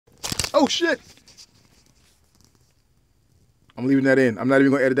Oh, shit. I'm leaving that in. I'm not even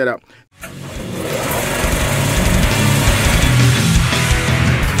going to edit that out.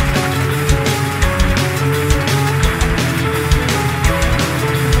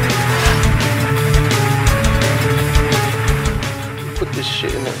 Put this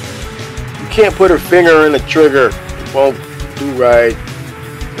shit in it. You can't put her finger in the trigger. It won't do right.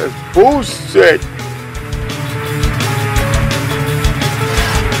 That's bullshit.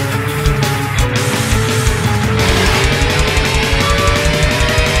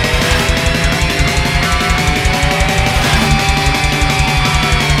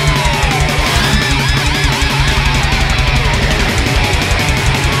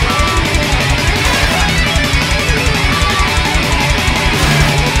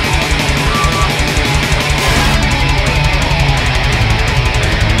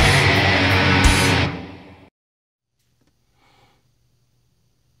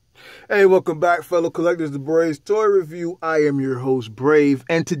 Hey, welcome back, fellow collectors, the Brave's Toy Review. I am your host, Brave,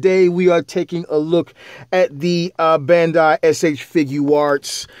 and today we are taking a look at the Bandai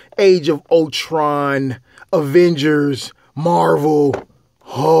S.H.Figuarts, Age of Ultron, Avengers, Marvel,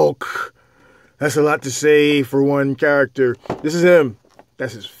 Hulk. That's a lot to say for one character. This is him.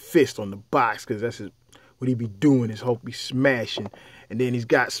 That's his fist on the box, because that's what he be doing, his Hulk be smashing. And then he's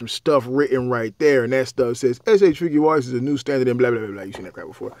got some stuff written right there, and that stuff says S.H.Figuarts is a new standard and blah, blah, blah, blah. You've seen that crap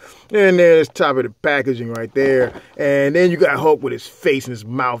before. And there's top of the packaging right there. And then you got Hulk with his face and his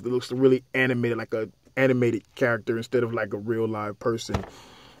mouth that looks really animated, like an animated character instead of like a real live person.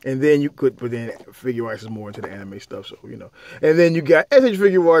 And then you could, but then Figuarts is more into the anime stuff, so, you know. And then you got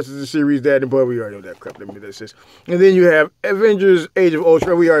S.H.Figuarts is a series that, but we already know that crap, that says. And then you have Avengers, Age of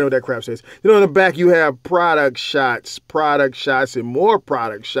Ultron, we already know what that crap says. Then on the back you have product shots, and more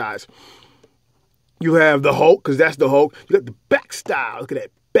product shots. You have the Hulk, because that's the Hulk. You got the back style, look at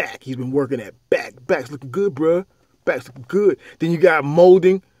that back. He's been working that back. Back's looking good, bruh. Back's looking good. Then you got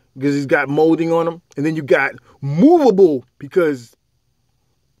molding, because he's got molding on him. And then you got movable, because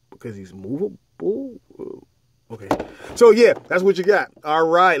he's movable. Okay. So, yeah, that's what you got. All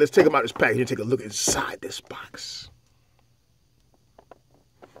right, let's take him out of this package and take a look inside this box.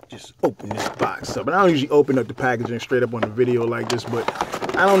 Just open this box up. And I don't usually open up the packaging straight up on the video like this, but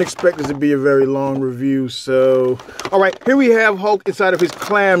I don't expect this to be a very long review. So, all right, here we have Hulk inside of his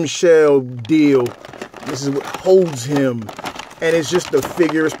clamshell deal. This is what holds him. And it's just the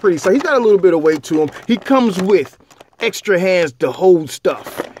figure. It's pretty. So he's got a little bit of weight to him. He comes with extra hands to hold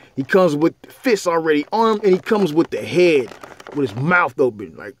stuff. He comes with fists already on him, and he comes with the head, with his mouth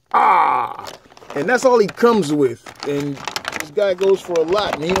open, like, ah! And that's all he comes with. And this guy goes for a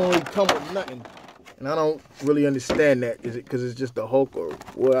lot, and he don't really come with nothing. And I don't really understand that. Is it because it's just the Hulk, or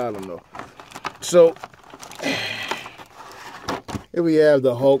what? I don't know. So, here we have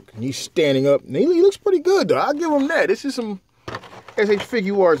the Hulk, and he's standing up. And he looks pretty good, though. I'll give him that. This is some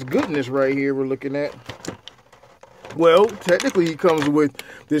S.H.Figuarts goodness right here we're looking at. Well, technically he comes with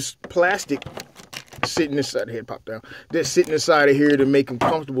this plastic sitting inside the head, pop down. That's sitting inside of here to make him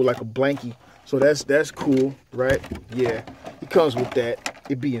comfortable like a blankie. So that's cool, right? Yeah, he comes with that.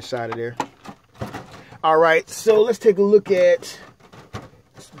 It be inside of there. All right, so let's take a look at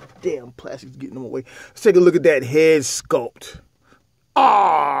this damn plastic's getting in my way. Let's take a look at that head sculpt.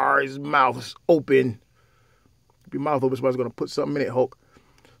 Ah, his mouth is open. Keep your mouth open, somebody's gonna put something in it, Hulk.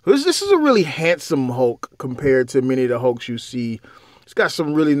 This is a really handsome Hulk compared to many of the Hulks you see. It's got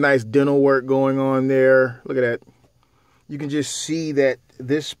some really nice dental work going on there. Look at that. You can just see that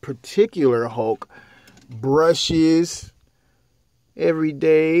this particular Hulk brushes every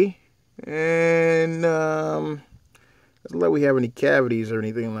day. And doesn't let we have any cavities or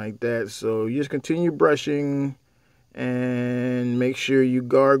anything like that. So you just continue brushing and make sure you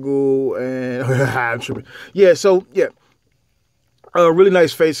gargle. And I'm tripping. Yeah, so, yeah. Really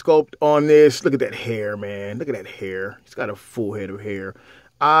nice face sculpt on this. Look at that hair, man. Look at that hair. He's got a full head of hair.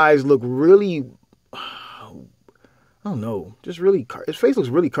 Eyes look really, I don't know, just really, his face looks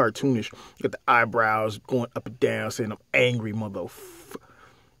really cartoonish. Got the eyebrows going up and down, saying I'm angry, motherfucker.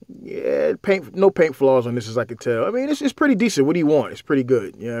 Yeah, no paint flaws on this, as I can tell. I mean, it's pretty decent. What do you want? It's pretty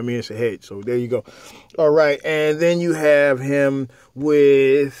good. You know what I mean? It's a head, so there you go. All right, and then you have him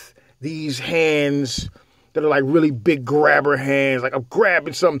with these hands that are like really big grabber hands. Like I'm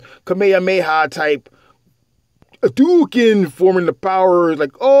grabbing some Kamehameha type Hadouken, forming the powers.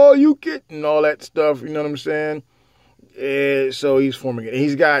 Like, oh, you get, and all that stuff. You know what I'm saying? And so he's forming it. And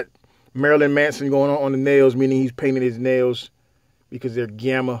he's got Marilyn Manson going on the nails, meaning he's painting his nails because they're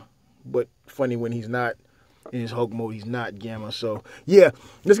gamma. But funny when he's not in his Hulk mode, he's not gamma. So, yeah,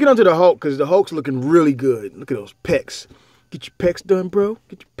 let's get on to the Hulk because the Hulk's looking really good. Look at those pecs. Get your pecs done, bro.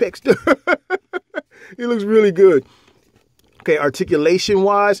 Get your pecs done. He looks really good. Okay,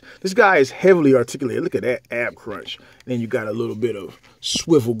 articulation-wise, this guy is heavily articulated. Look at that ab crunch. And then you got a little bit of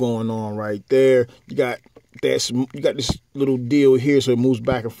swivel going on right there. You got this little deal here, so it moves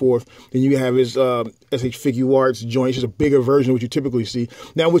back and forth. Then you have his S.H.Figuarts joint. It's just a bigger version of what you typically see.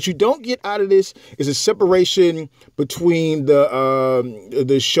 Now, what you don't get out of this is a separation between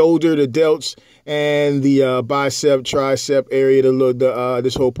the shoulder, the delts, and the bicep, tricep area,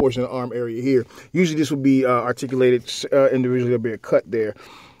 this whole portion of the arm area here. Usually this would be articulated individually. There'll be a cut there.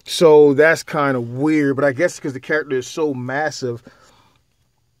 So that's kind of weird, but I guess because the character is so massive,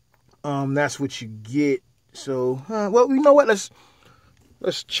 that's what you get. So, well, you know what?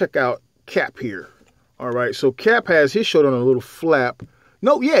 Let's check out Cap here. All right, so Cap has his shoulder on a little flap.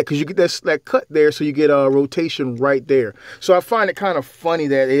 No, yeah, because you get that cut there, so you get a rotation right there. So I find it kind of funny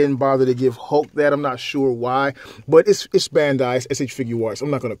that they didn't bother to give Hulk that. I'm not sure why, but it's Bandai, it's SHFiguarts. I'm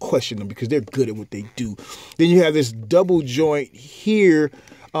not going to question them because they're good at what they do. Then you have this double joint here,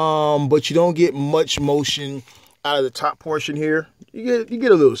 but you don't get much motion out of the top portion here. You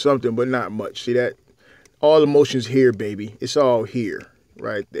get a little something, but not much. See that? All the motion's here, baby. It's all here,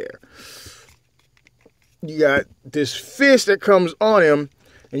 right there. You got this fist that comes on him,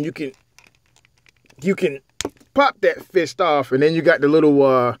 and you can pop that fist off, and then you got the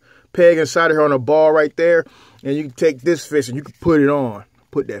little peg inside of her on a ball right there, and you can take this fist and you can put it on.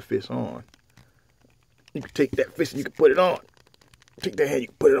 Put that fist on. You can take that fist and you can put it on. Take that hand, you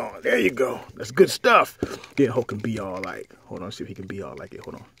can put it on. There you go. That's good stuff. Then Hulk can be all like, hold on, see if he can be all like it.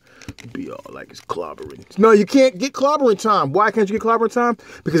 Hold on. Be all like it's clobbering. No, you can't get clobbering time. Why can't you get clobbering time?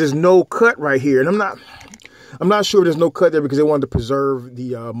 Because there's no cut right here. And I'm not sure there's no cut there because they wanted to preserve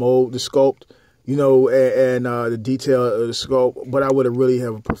the mold, the sculpt, you know, and the detail of the sculpt. But I would have really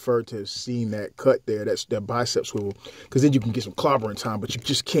have preferred to have seen that cut there, that bicep swivel, because then you can get some clobbering time, but you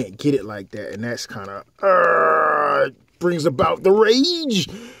just can't get it like that. And that's kind of brings about the rage.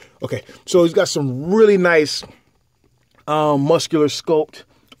 Okay, so he's got some really nice muscular sculpt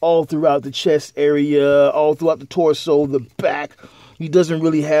all throughout the chest area, all throughout the torso, the back. He doesn't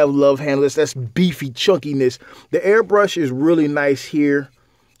really have love handles. That's beefy chunkiness. The airbrush is really nice here.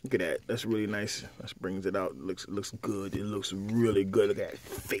 Look at that. That's really nice. That brings it out. It looks good. It looks really good. Look at that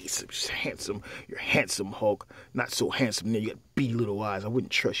face. It's handsome. You're handsome, Hulk. Not so handsome. Then you got beady little eyes. I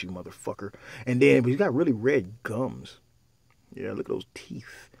wouldn't trust you, motherfucker. And then, but he's got really red gums. Yeah, look at those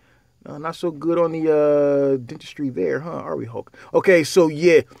teeth. Not so good on the dentistry there, huh? Are we, Hulk? Okay, so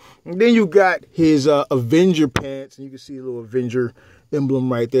yeah. And then you got his Avenger pants, and you can see a little Avenger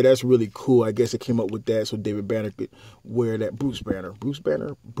emblem right there. That's really cool. I guess it came up with that so David Banner could wear that. Bruce Banner.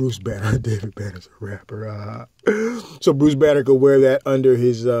 David Banner's a rapper. So Bruce Banner could wear that under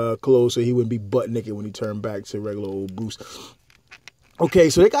his clothes so he wouldn't be butt naked when he turned back to regular old Bruce.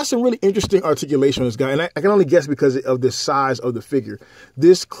 Okay, so they got some really interesting articulation on this guy, and I can only guess because of the size of the figure.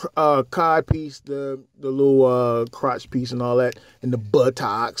 This cod piece, the little crotch piece and all that, and the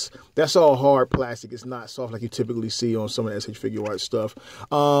buttocks, that's all hard plastic. It's not soft like you typically see on some of the S.H.Figuarts stuff.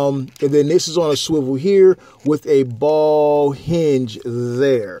 And then this is on a swivel here with a ball hinge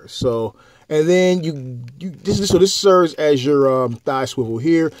there. So, and then this serves as your thigh swivel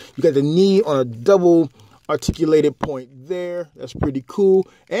here. You got the knee on a double articulated point there. That's pretty cool.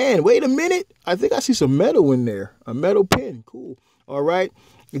 And wait a minute, I think I see some metal in there. A metal pin. Cool. All right.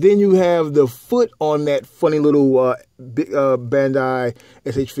 Then you have the foot on that funny little Bandai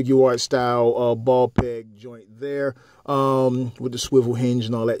S.H.Figuarts style ball peg joint there, with the swivel hinge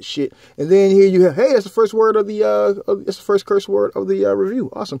and all that shit. And then here you have, hey, that's the first word of the that's the first curse word of the review.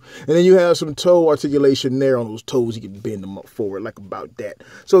 Awesome. And then you have some toe articulation there on those toes. You can bend them up forward like about that.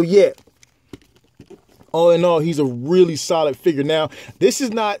 So yeah. All in all, he's a really solid figure. Now, this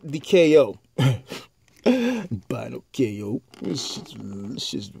is not the KO. Buy no KO. It's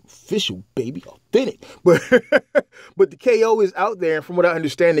just official, baby. Authentic. But the KO is out there. And from what I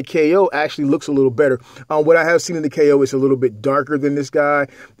understand, the KO actually looks a little better. What I have seen in the KO is a little bit darker than this guy.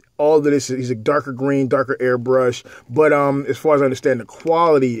 All of this, he's a darker green, darker airbrush. But as far as I understand, the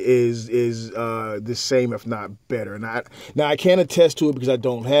quality is the same, if not better. And now I can't attest to it because I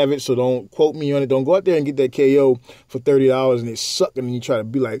don't have it, so don't quote me on it. Don't go out there and get that KO for $30 and it's sucking and you try to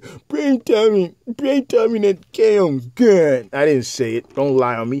be like, brain tell me that KO's good. I didn't say it. Don't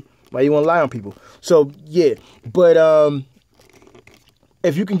lie on me. Why you want to lie on people? So yeah, but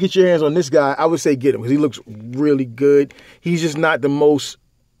if you can get your hands on this guy, I would say get him because he looks really good. He's just not the most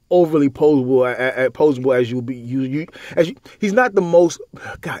overly posable as you'll be. He's not the most.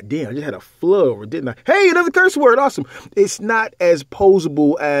 God damn! I just had a flood over, didn't I? Hey, another curse word. Awesome. It's not as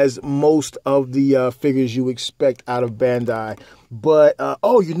posable as most of the figures you expect out of Bandai. But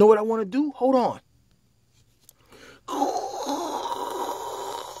oh, you know what I want to do? Hold on.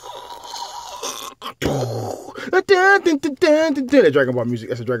 That Dragon Ball music.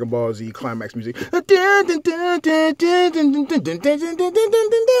 That's a Dragon Ball Z climax music. That's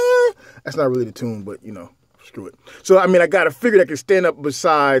not really the tune, but you know, screw it. So I mean, I got a figure that can stand up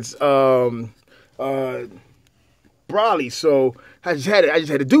besides Broly. So I just had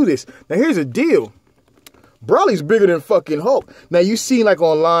to do this. Now here's the deal. Broly's bigger than fucking Hulk. Now, you seen like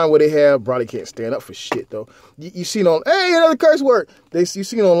online where they have, Broly can't stand up for shit though. You seen on, hey, another curse word. You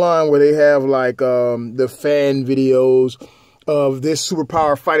seen online where they have like the fan videos of this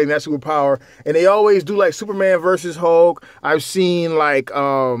superpower fighting that superpower. And they always do like Superman versus Hulk. I've seen like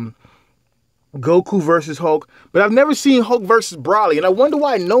Goku versus Hulk. But I've never seen Hulk versus Broly. And I wonder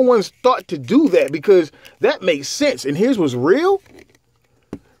why no one's thought to do that, because that makes sense. And here's what's real.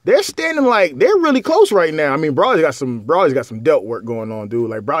 They're standing like, they're really close right now. I mean, Broly's got some delt work going on, dude.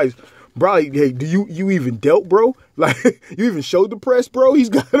 Like Broly, hey, do you even delt, bro? Like, you even showed the press, bro? He's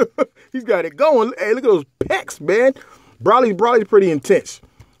got it going. Hey, look at those pecs, man. Broly's pretty intense.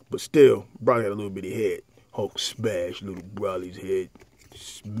 But still, Broly got a little bitty head. Hulk smash little Broly's head.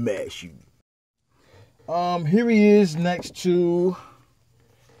 Smash you. Here he is next to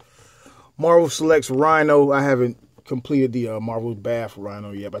Marvel Selects Rhino. I haven't completed the Marvel Bath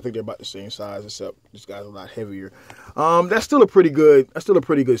Rhino yet, but I think they're about the same size, except this guy's a lot heavier. That's still a pretty good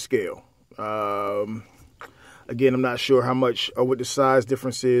scale. Again, I'm not sure how much or what the size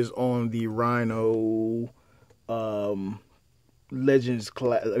difference is on the Rhino Marvel Legends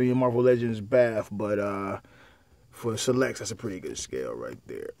Bath, but for Selects, that's a pretty good scale right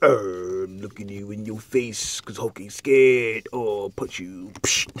there. Look at you in your face, cause Hulk ain't scared, or put you.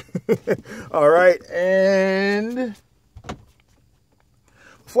 All right, and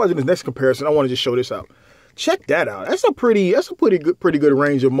before I do this next comparison, I want to just show this out. Check that out. That's a pretty good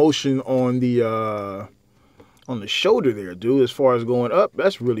range of motion on the shoulder there, dude. As far as going up,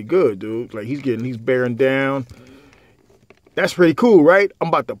 that's really good, dude. Like he's bearing down. That's pretty cool, right? I'm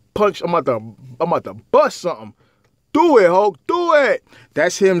about to punch. I'm about to bust something. Do it, Hulk. Do it.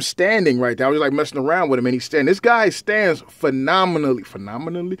 That's him standing right there. I was like messing around with him, and he's standing. This guy stands phenomenally.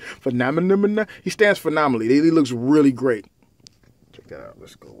 He stands phenomenally. He looks really great. Check that out.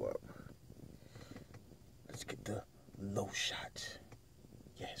 Let's go up. Let's get the low shot.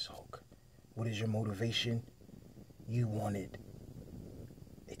 Yes, Hulk. What is your motivation? You wanted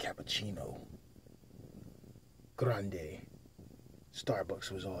a cappuccino. Grande.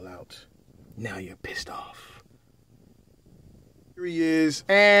 Starbucks was all out. Now you're pissed off. Here he is,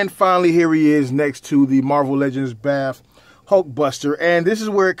 and finally here he is next to the Marvel Legends Bath Hulkbuster, and this is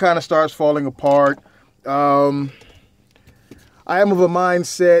where it kind of starts falling apart. I am of a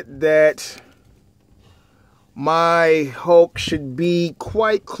mindset that my Hulk should be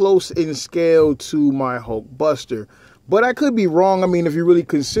quite close in scale to my Hulkbuster. But I could be wrong. I mean, if you really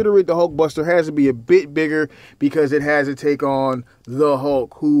consider it, the Hulkbuster has to be a bit bigger because it has to take on the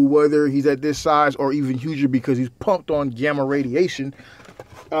Hulk, who, whether he's at this size or even huger because he's pumped on gamma radiation,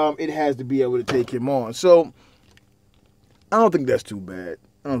 it has to be able to take him on. So, I don't think that's too bad.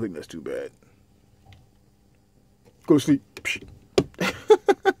 Go to sleep.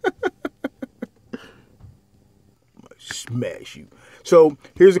 Smash you. So,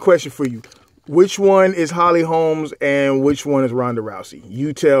 here's a question for you. Which one is Holly Holmes and which one is Ronda Rousey?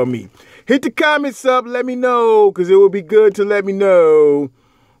 You tell me. Hit the comments up. Let me know, because it would be good to let me know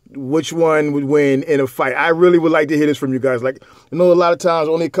which one would win in a fight. I really would like to hear this from you guys. Like, I know a lot of times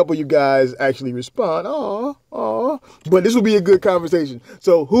only a couple of you guys actually respond. Aw. But this will be a good conversation.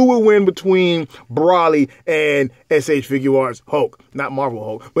 So who will win between Broly and S.H.Figuarts Hulk? Not Marvel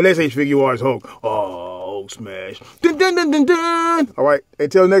Hulk, but S.H.Figuarts Hulk. Oh, smash. Dun, dun, dun, dun, dun. All right.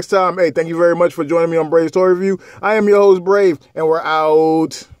 Until next time, hey, thank you very much for joining me on Brave's Toy Review. I am your host, Brave, and we're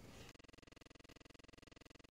out.